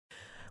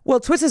Well,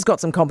 Twitter's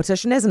got some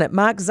competition, hasn't it?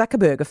 Mark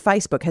Zuckerberg of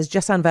Facebook has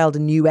just unveiled a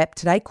new app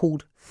today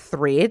called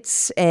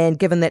Threads. And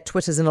given that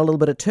Twitter's in a little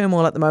bit of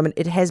turmoil at the moment,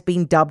 it has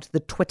been dubbed the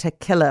Twitter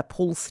killer.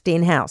 Paul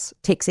Stenhouse,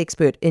 tech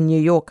expert in New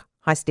York.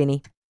 Hi,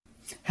 Stenny.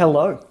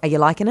 Hello. Are you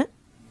liking it?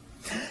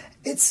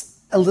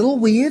 It's a little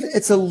weird.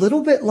 It's a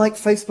little bit like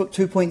Facebook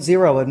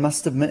 2.0, I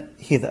must admit,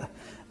 Heather.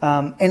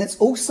 And it's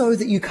also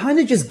that you kind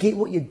of just get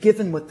what you're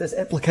given with this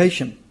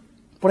application.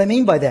 What I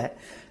mean by that,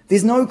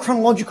 there's no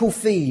chronological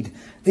feed.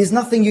 There's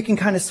nothing you can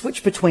kind of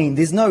switch between.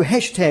 There's no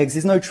hashtags.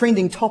 There's no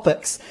trending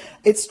topics.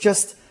 It's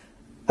just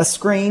a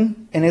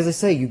screen. And as I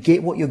say, you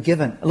get what you're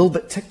given. A little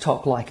bit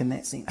TikTok-like in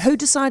that sense. Who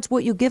decides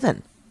what you're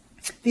given?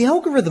 The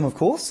algorithm, of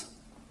course.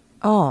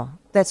 Oh,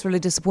 that's really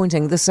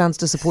disappointing. This sounds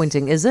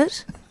disappointing, is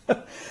it?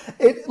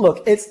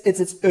 Look, it's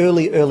its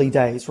early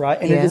days, right?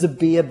 And Yeah. It is a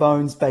bare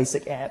bones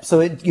basic app.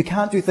 So you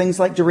can't do things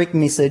like direct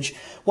message.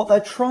 What they're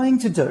trying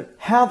to do,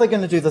 how they're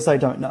going to do this, I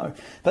don't know.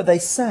 But they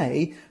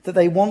say that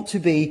they want to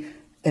be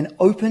an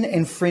open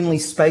and friendly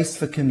space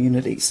for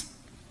communities.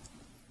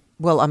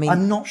 Well, I mean,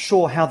 I'm not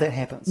sure how that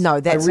happens. No,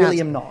 I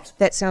really am not.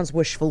 That sounds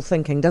wishful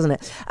thinking, doesn't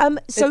it?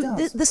 So It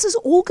does. this is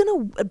all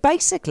going to,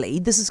 basically,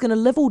 this is going to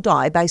live or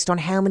die based on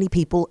how many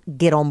people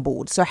get on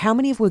board. So how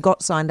many have we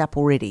got signed up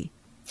already?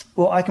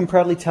 Well, I can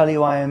proudly tell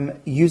you I am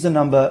user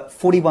number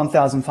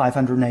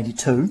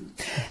 41,582.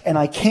 And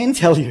I can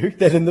tell you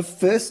that in the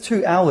first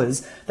 2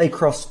 hours, they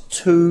crossed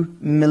 2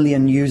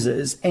 million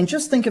users. And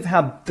just think of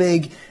how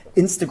big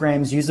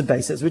Instagram's user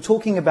base is. We're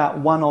talking about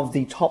one of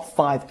the top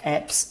 5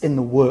 apps in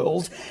the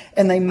world.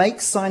 And they make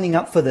signing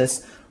up for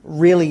this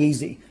really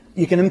easy.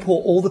 You can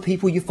import all the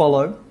people you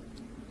follow.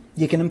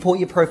 You can import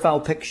your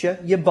profile picture,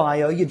 your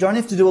bio. You don't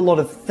have to do a lot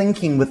of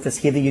thinking with this,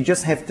 Heather. You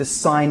just have to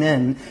sign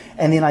in.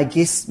 And then I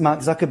guess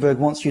Mark Zuckerberg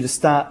wants you to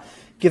start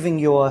giving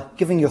your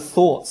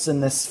thoughts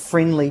in this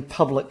friendly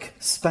public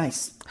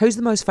space. Who's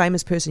the most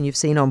famous person you've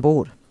seen on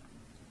board?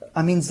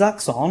 I mean,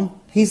 Zuck's on.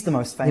 He's the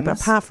most famous. Yeah,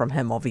 but apart from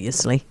him,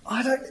 obviously.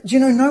 Do you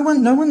know, no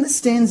one that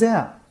stands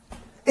out.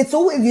 It's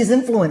all of these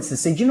influencers.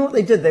 See, do you know what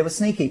they did? They were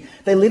sneaky.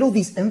 They let all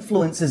these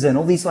influencers in,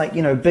 all these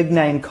big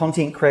name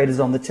content creators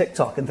on the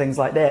TikTok and things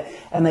like that,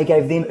 and they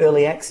gave them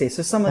early access.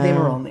 So some of them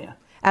are on there.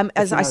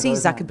 As I see,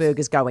 Zuckerberg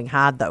is going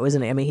hard, though,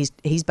 isn't he? I mean,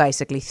 he's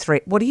basically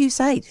what do you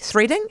say?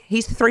 Threading?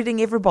 He's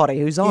threading everybody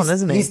who's on,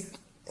 isn't he?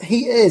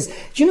 He is.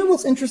 Do you know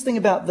what's interesting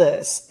about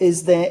this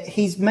is that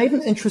he's made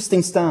an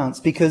interesting stance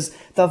because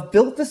they've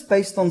built this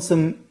based on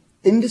some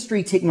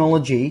industry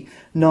technology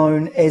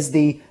known as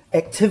the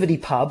Activity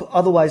Pub,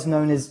 otherwise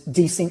known as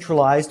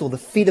decentralized or the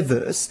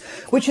Fediverse,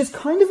 which is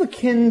kind of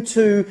akin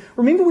to,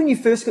 remember when you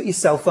first got your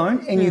cell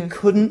phone and you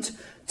couldn't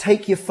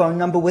take your phone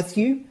number with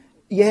you?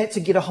 You had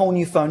to get a whole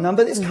new phone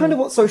number. That's kind of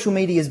what social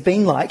media has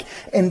been like.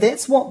 And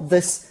that's what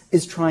this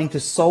is trying to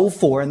solve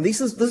for. And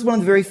this is one of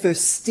the very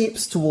first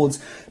steps towards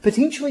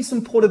potentially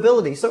some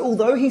portability. So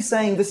although he's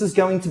saying this is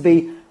going to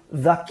be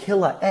the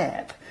killer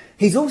app,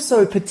 he's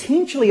also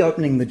potentially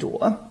opening the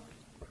door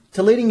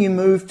to letting you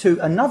move to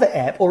another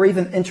app or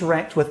even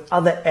interact with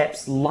other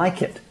apps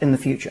like it in the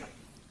future.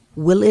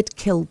 Will it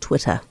kill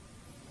Twitter?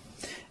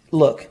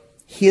 Look,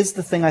 here's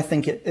the thing. I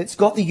think it's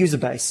got the user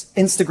base.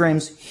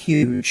 Instagram's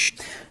huge.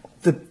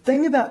 The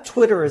thing about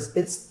Twitter is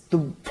it's the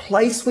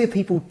place where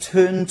people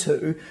turn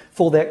to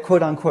for that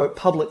quote-unquote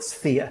public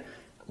sphere.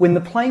 When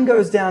the plane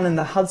goes down in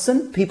the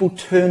Hudson, people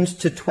turned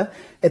to Twitter.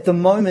 At the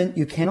moment,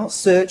 you cannot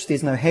search.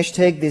 There's no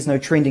hashtag. There's no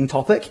trending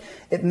topic.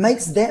 It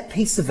makes that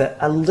piece of it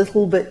a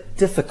little bit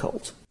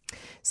difficult.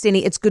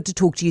 Stenny, it's good to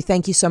talk to you.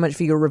 Thank you so much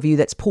for your review.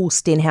 That's Paul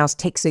Stenhouse,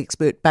 tech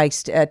expert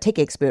based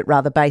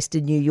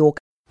in New York.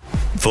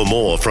 For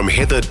more from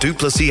Heather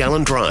Duplessis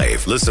Allen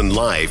Drive, listen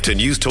live to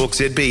News Talk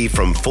ZB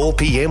from 4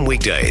 p.m.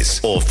 weekdays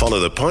or follow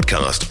the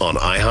podcast on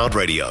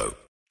iHeartRadio.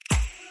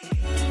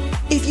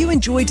 If you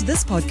enjoyed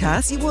this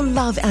podcast, you will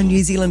love our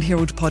New Zealand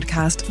Herald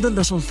podcast, The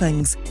Little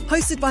Things,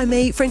 hosted by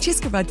me,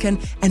 Francesca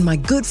Rudkin, and my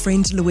good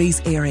friend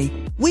Louise Airy.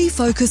 We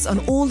focus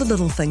on all the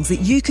little things that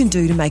you can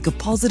do to make a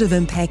positive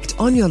impact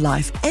on your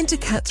life and to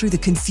cut through the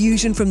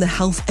confusion from the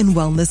health and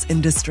wellness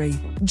industry.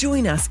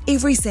 Join us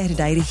every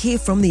Saturday to hear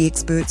from the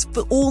experts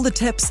for all the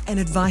tips and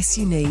advice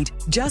you need.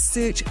 Just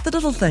search The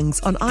Little Things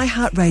on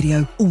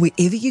iHeartRadio or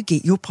wherever you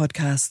get your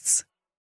podcasts.